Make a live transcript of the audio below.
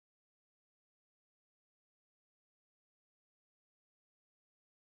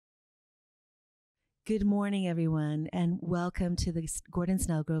Good morning, everyone, and welcome to the Gordon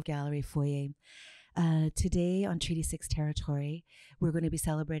Snellgrove Gallery foyer. Today on Treaty 6 territory, we're going to be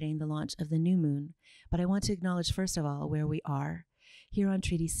celebrating the launch of the new moon, but I want to acknowledge first of all where we are. Here on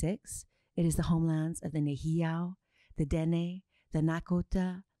Treaty 6, it is the homelands of the Nehiyaw, the Dene, the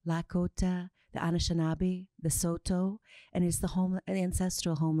Nakota, Lakota, the Anishinaabe, the Saulteaux, and it's the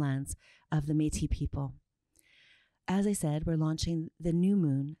ancestral homelands of the Métis people. As I said, we're launching the new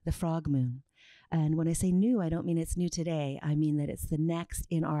moon, the frog moon. And when I say new, I don't mean it's new today. I mean that it's the next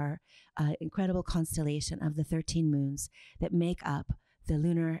in our incredible constellation of the 13 moons that make up the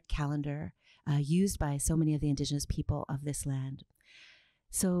lunar calendar used by so many of the indigenous people of this land.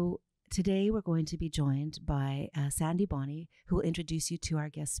 So today we're going to be joined by Sandy Bonnie, who will introduce you to our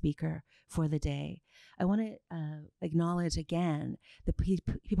guest speaker for the day. I want to acknowledge again the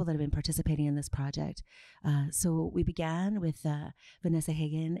people that have been participating in this project. So we began with Vanessa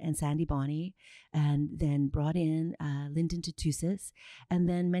Hagen and Sandy Bonnie, and then brought in Lyndon Tutusis, and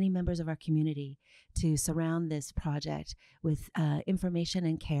then many members of our community to surround this project with information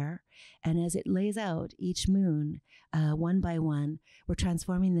and care. And as it lays out each moon, one by one, we're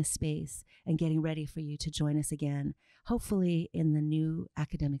transforming this space and getting ready for you to join us again, hopefully in the new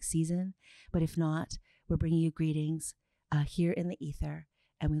academic season. But if not, we're bringing you greetings here in the ether,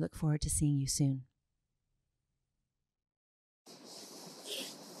 and we look forward to seeing you soon.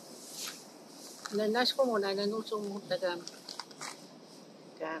 Nanas ko muna nanusong tagang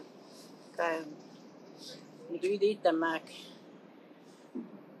ka nidui tamak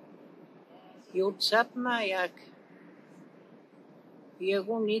yutsap mayak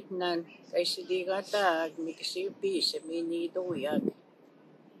yagunit nan kay sidigata mikisipi sa minidoyak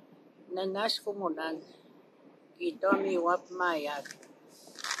nanas ko muna kito miwap mayak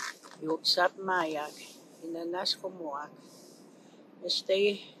yutsap mayak inanas ko muak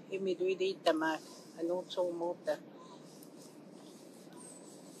stay imidui tamak anusong mota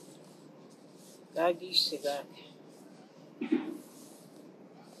Gagisigat.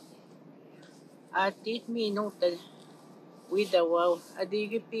 Atit minuta widawaw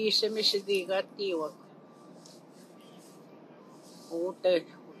adigi pisa misidigat tiwag. Uta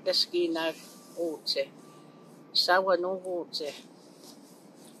skinak utse. Sawa no utse.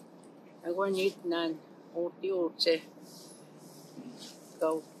 Agwanit nan uti utse.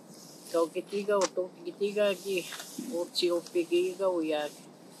 Kau kitiga uto kitiga gi utsi upigiga uyag.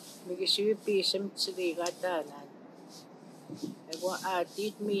 Migisipi sem sidigatanan. Agwa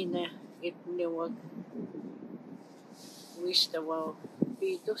atit mina itniwag wistawaw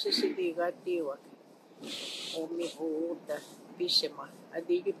pito si sidigatiwag. Umi uuta pisema.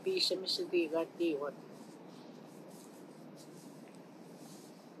 Adigi pisem sidigatiwag.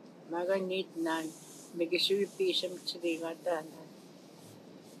 Maganit nan migisipi sem sidigatanan.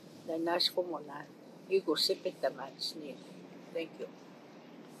 Danas ko muna. Igusipit naman snil. Thank you.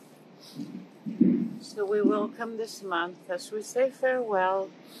 So we welcome this month as we say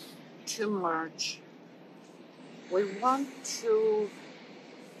farewell to March. We want to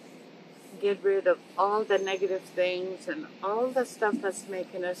get rid of all the negative things and all the stuff that's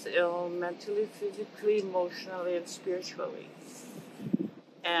making us ill mentally, physically, emotionally, and spiritually.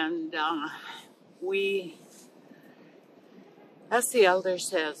 And we, as the elder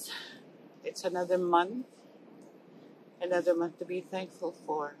says, it's another month to be thankful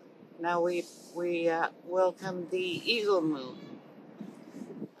for. Now we welcome the Eagle Moon.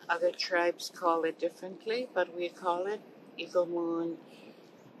 Other tribes call it differently, but we call it Eagle Moon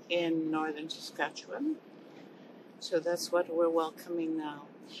in northern Saskatchewan. So that's what we're welcoming now.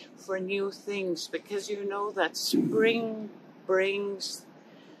 For new things, because you know that spring brings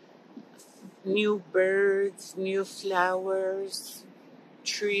new birds, new flowers,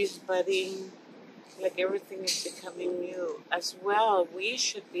 trees budding. Like everything is becoming new as well. We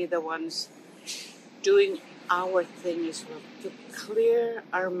should be the ones doing our thing as well to clear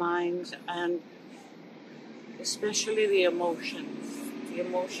our minds, and especially the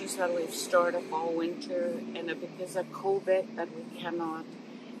emotions that we've stored up all winter, and because of COVID that we cannot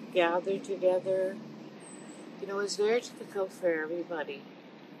gather together. You know, it's very difficult for everybody.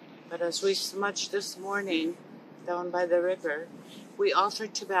 But as we smudged this morning down by the river, we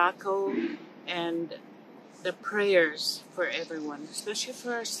offered tobacco and the prayers for everyone, especially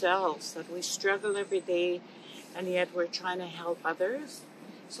for ourselves, that we struggle every day and yet we're trying to help others.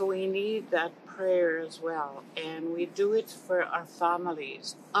 So we need that prayer as well. And we do it for our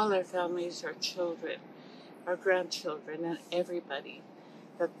families, all our families, our children, our grandchildren, and everybody,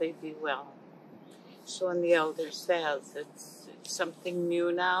 that they be well. So when the elder says it's something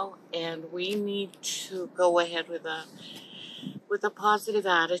new now, and we need to go ahead with with a positive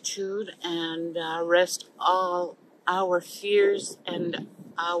attitude and rest all our fears and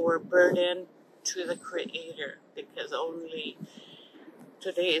our burden to the Creator, because only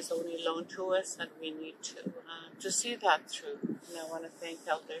today is only loaned to us, and we need to see that through. And I want to thank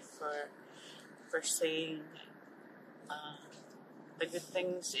Elder for saying the good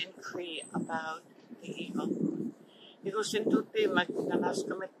things in Cree about the eagle. Igo sintuti magnanas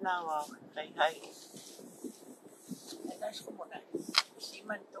kamit nawa kay hay. Nanas ko muna.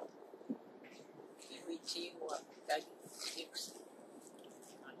 Siman to. Iwichi wa kag six.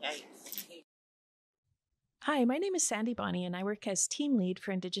 Ay. Hi, my name is Sandy Bonney, and I work as team lead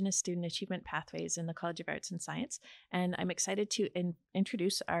for Indigenous Student Achievement Pathways in the College of Arts and Science. And I'm excited to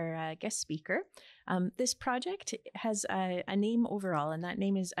introduce our guest speaker. This project has a name overall, and that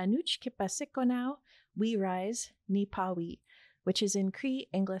name is Anuch Kipasikonau We Rise Ni Pawi, which is in Cree,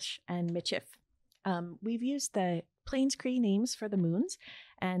 English, and Michif. We've used the Plains Cree names for the moons,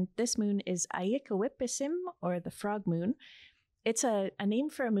 and this moon is Ayikawipisim, or the frog moon. It's a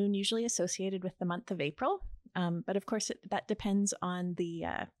name for a moon usually associated with the month of April, but of course that depends on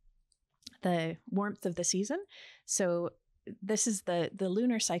the warmth of the season. So this is the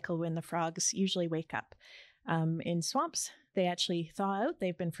lunar cycle when the frogs usually wake up. In swamps, they actually thaw out.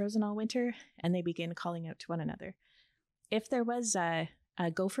 They've been frozen all winter, and they begin calling out to one another. If there was a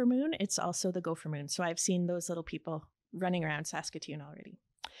gopher moon, it's also the gopher moon. So I've seen those little people running around Saskatoon already.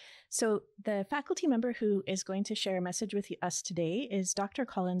 So the faculty member who is going to share a message with us today is Dr.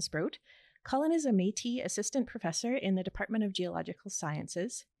 Colin Sproat. Colin is a Métis assistant professor in the Department of Geological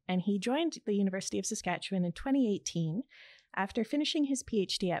Sciences, and he joined the University of Saskatchewan in 2018 after finishing his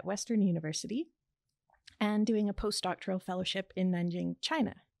PhD at Western University and doing a postdoctoral fellowship in Nanjing,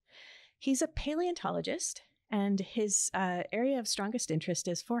 China. He's a paleontologist, and his area of strongest interest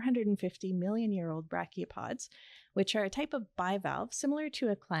is 450 million-year-old brachiopods, which are a type of bivalve similar to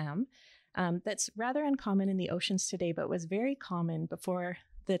a clam that's rather uncommon in the oceans today, but was very common before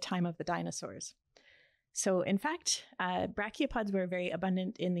the time of the dinosaurs. So in fact, brachiopods were very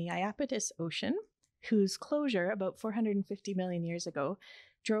abundant in the Iapetus Ocean, whose closure about 450 million years ago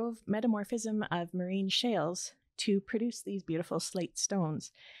drove metamorphism of marine shales to produce these beautiful slate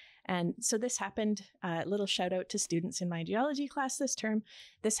stones. And so this happened, a little shout out to students in my geology class this term.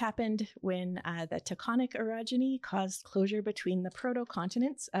 This happened when the tectonic orogeny caused closure between the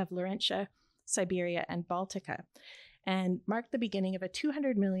proto-continents of Laurentia, Siberia, and Baltica, and marked the beginning of a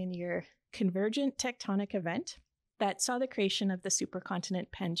 200 million year convergent tectonic event that saw the creation of the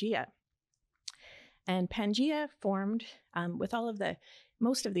supercontinent Pangaea. And Pangaea formed with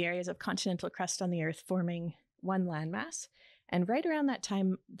most of the areas of continental crust on the Earth forming one landmass. And right around that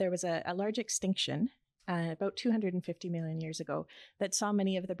time, there was a large extinction, about 250 million years ago, that saw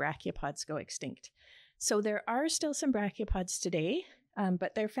many of the brachiopods go extinct. So there are still some brachiopods today,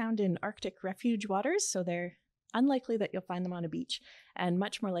 but they're found in Arctic refuge waters, so they're unlikely that you'll find them on a beach, and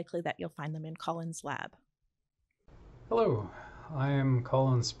much more likely that you'll find them in Colin's lab. Hello, I am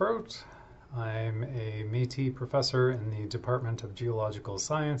Colin Sproat. I'm a Métis professor in the Department of Geological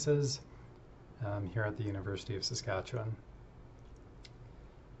Sciences here at the University of Saskatchewan.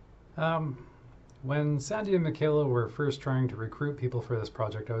 When Sandy and Michaela were first trying to recruit people for this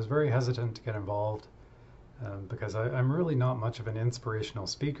project, I was very hesitant to get involved because I'm really not much of an inspirational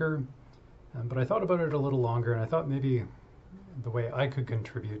speaker, but I thought about it a little longer, and I thought maybe the way I could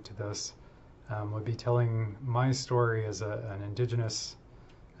contribute to this would be telling my story as an Indigenous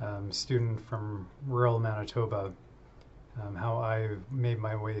student from rural Manitoba, how I made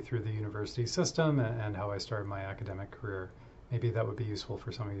my way through the university system and how I started my academic career. Maybe that would be useful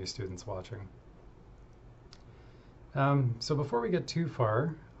for some of you students watching. So before we get too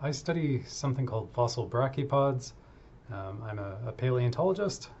far, I study something called fossil brachiopods. I'm a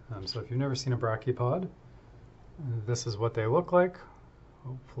paleontologist, so if you've never seen a brachiopod, this is what they look like.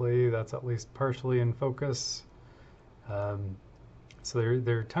 Hopefully that's at least partially in focus. So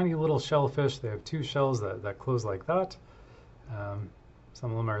they're tiny little shellfish. They have two shells that close like that.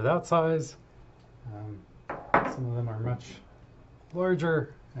 Some of them are that size. Some of them are much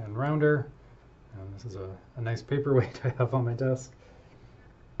larger and rounder. This is a nice paperweight I have on my desk.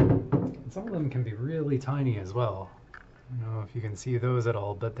 And some of them can be really tiny as well. I don't know if you can see those at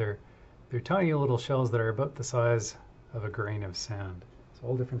all, but they're tiny little shells that are about the size of a grain of sand. So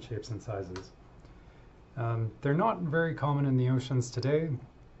all different shapes and sizes. They're not very common in the oceans today,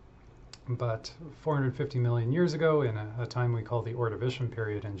 but 450 million years ago, in a time we call the Ordovician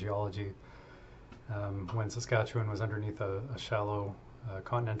period in geology, when Saskatchewan was underneath a shallow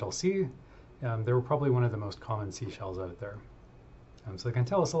continental sea, they were probably one of the most common seashells out there. So they can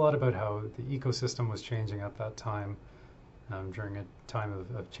tell us a lot about how the ecosystem was changing at that time, during a time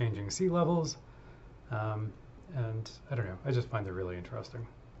of changing sea levels. And I don't know, I just find it really interesting.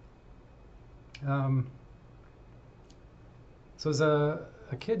 So as a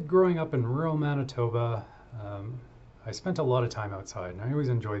kid growing up in rural Manitoba, I spent a lot of time outside, and I always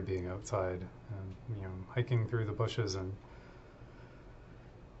enjoyed being outside, hiking through the bushes. And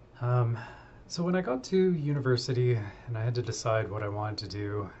so when I got to university and I had to decide what I wanted to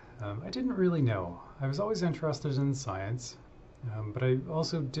do, I didn't really know. I was always interested in science, but I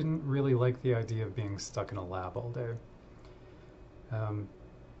also didn't really like the idea of being stuck in a lab all day.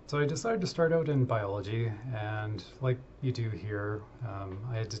 So I decided to start out in biology, and like you do here,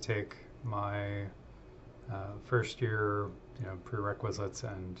 I had to take my first year prerequisites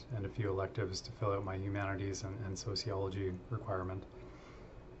and a few electives to fill out my humanities and sociology requirement.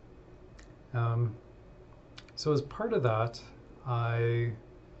 So as part of that, I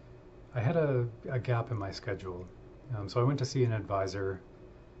had a gap in my schedule. So I went to see an advisor,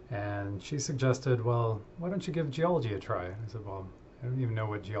 and she suggested, well, why don't you give geology a try? I said, well, I don't even know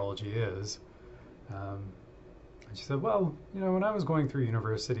what geology is. And she said, well, when I was going through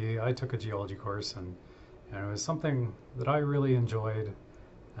university, I took a geology course, and it was something that I really enjoyed.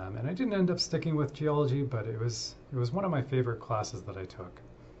 And I didn't end up sticking with geology, but it was one of my favorite classes that I took.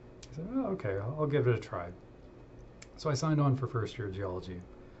 I said, oh, okay, I'll give it a try. So I signed on for first year geology.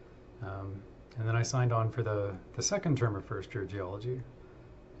 And then I signed on for the second term of first year geology.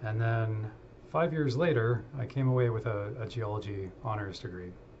 And then 5 years later, I came away with a geology honors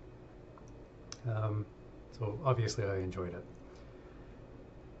degree. So obviously I enjoyed it.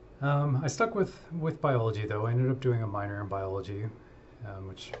 I stuck with biology though. I ended up doing a minor in biology,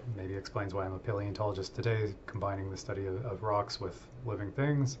 which maybe explains why I'm a paleontologist today, combining the study of rocks with living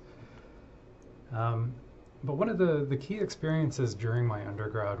things. But one of the key experiences during my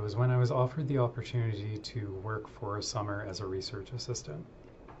undergrad was when I was offered the opportunity to work for a summer as a research assistant.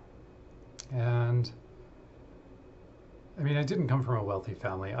 And I mean, I didn't come from a wealthy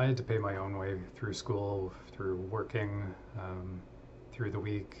family. I had to pay my own way through school, through working, through the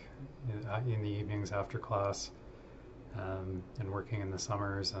week, in the evenings after class, and working in the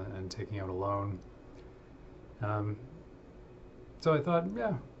summers and taking out a loan. So I thought,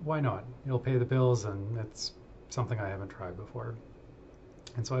 yeah, why not? It'll pay the bills, and it's something I haven't tried before.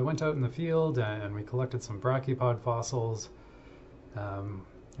 And so I went out in the field and we collected some brachipod fossils.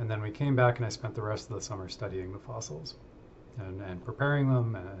 And then we came back and I spent the rest of the summer studying the fossils and preparing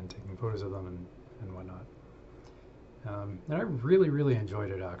them and taking photos of them and whatnot. And I really, really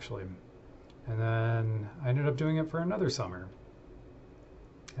enjoyed it, actually. And then I ended up doing it for another summer.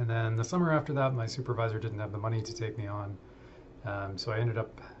 And then the summer after that, my supervisor didn't have the money to take me on. So I ended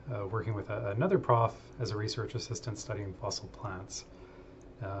up working with another prof as a research assistant studying fossil plants.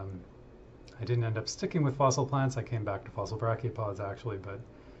 I didn't end up sticking with fossil plants. I came back to fossil brachiopods, actually, but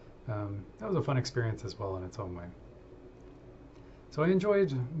that was a fun experience as well in its own way. So I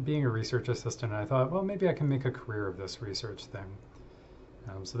enjoyed being a research assistant, and I thought, well, maybe I can make a career of this research thing.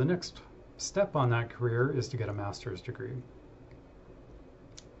 So the next step on that career is to get a master's degree.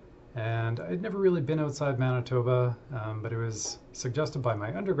 And I'd never really been outside Manitoba, but it was suggested by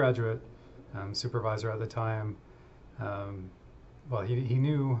my undergraduate supervisor at the time. Well, he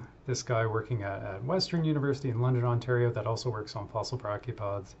knew this guy working at Western University in London, Ontario, that also works on fossil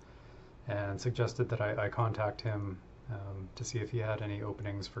brachiopods, and suggested that I contact him to see if he had any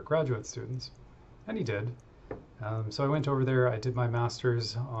openings for graduate students. And he did. So I went over there, I did my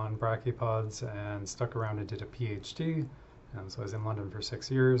master's on brachiopods and stuck around and did a PhD. So I was in London for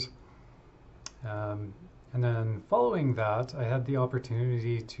 6 years. And then following that, I had the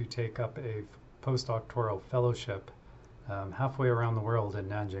opportunity to take up a postdoctoral fellowship halfway around the world in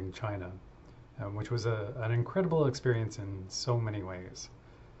Nanjing, China, which was an incredible experience in so many ways.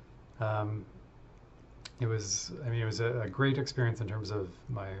 It was a great experience in terms of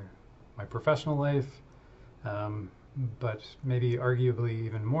my professional life, but maybe arguably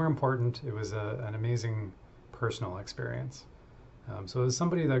even more important, it was an amazing personal experience. So as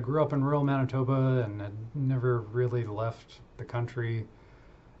somebody that grew up in rural Manitoba and had never really left the country,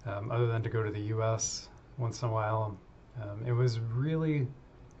 other than to go to the US once in a while, it was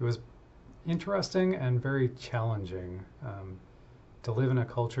interesting and very challenging to live in a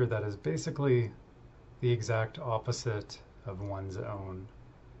culture that is basically the exact opposite of one's own.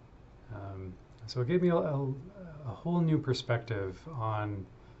 So it gave me a whole new perspective on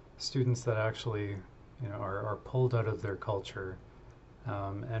students that actually are pulled out of their culture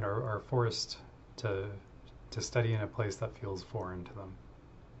and are forced to study in a place that feels foreign to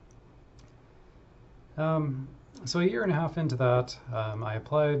them. So a year and a half into that, I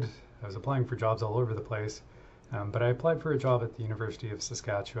was applying for jobs all over the place, But I applied for a job at the University of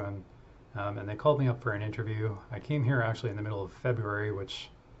Saskatchewan, and they called me up for an interview. I came here actually in the middle of February, which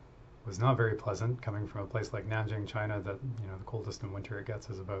was not very pleasant, coming from a place like Nanjing, China, that, you know, the coldest in winter it gets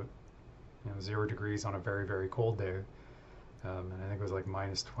is about, you know, 0 degrees on a very, very cold day. And I think it was like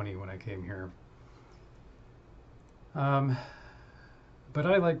minus 20 when I came here. But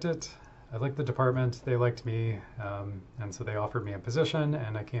I liked it. I liked the department. They liked me. And so they offered me a position,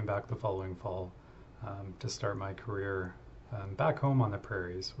 and I came back the following fall to start my career back home on the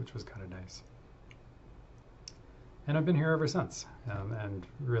prairies, which was kind of nice. And I've been here ever since, and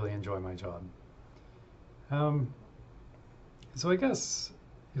really enjoy my job. So I guess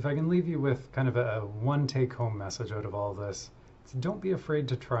if I can leave you with kind of a one take-home message out of all this, it's don't be afraid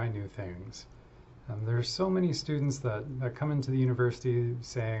to try new things. There are so many students that come into the university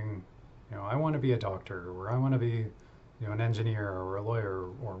saying, you know, I want to be a doctor, or I want to be, you know, an engineer or a lawyer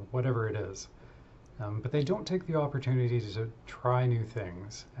or whatever it is. But they don't take the opportunity to try new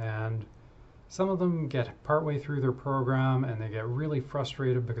things. And some of them get partway through their program and they get really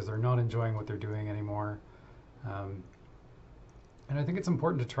frustrated because they're not enjoying what they're doing anymore. And I think it's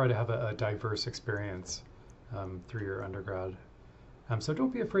important to try to have a diverse experience through your undergrad. So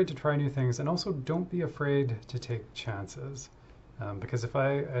don't be afraid to try new things, and also don't be afraid to take chances. Because if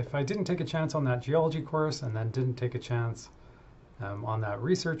I didn't take a chance on that geology course, and then didn't take a chance on that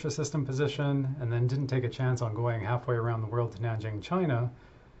research assistant position, and then didn't take a chance on going halfway around the world to Nanjing, China,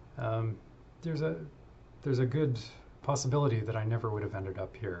 there's a good possibility that I never would have ended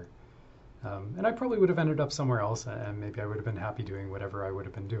up here. And I probably would have ended up somewhere else, and maybe I would have been happy doing whatever I would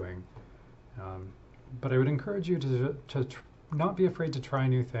have been doing. But I would encourage you to not be afraid to try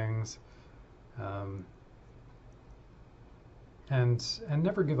new things, and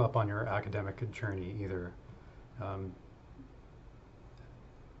never give up on your academic journey either.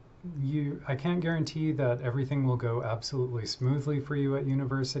 I can't guarantee that everything will go absolutely smoothly for you at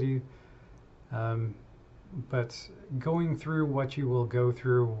university, but going through what you will go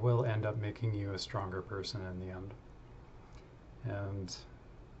through will end up making you a stronger person in the end. And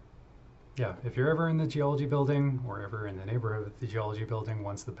yeah, if you're ever in the geology building or ever in the neighborhood of the geology building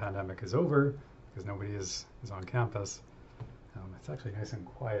once the pandemic is over, because nobody is on campus, it's actually nice and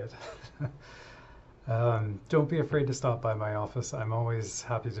quiet. Don't be afraid to stop by my office. I'm always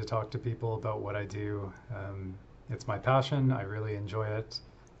happy to talk to people about what I do. It's my passion. I really enjoy it.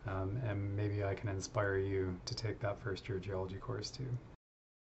 And maybe I can inspire you to take that first year geology course too.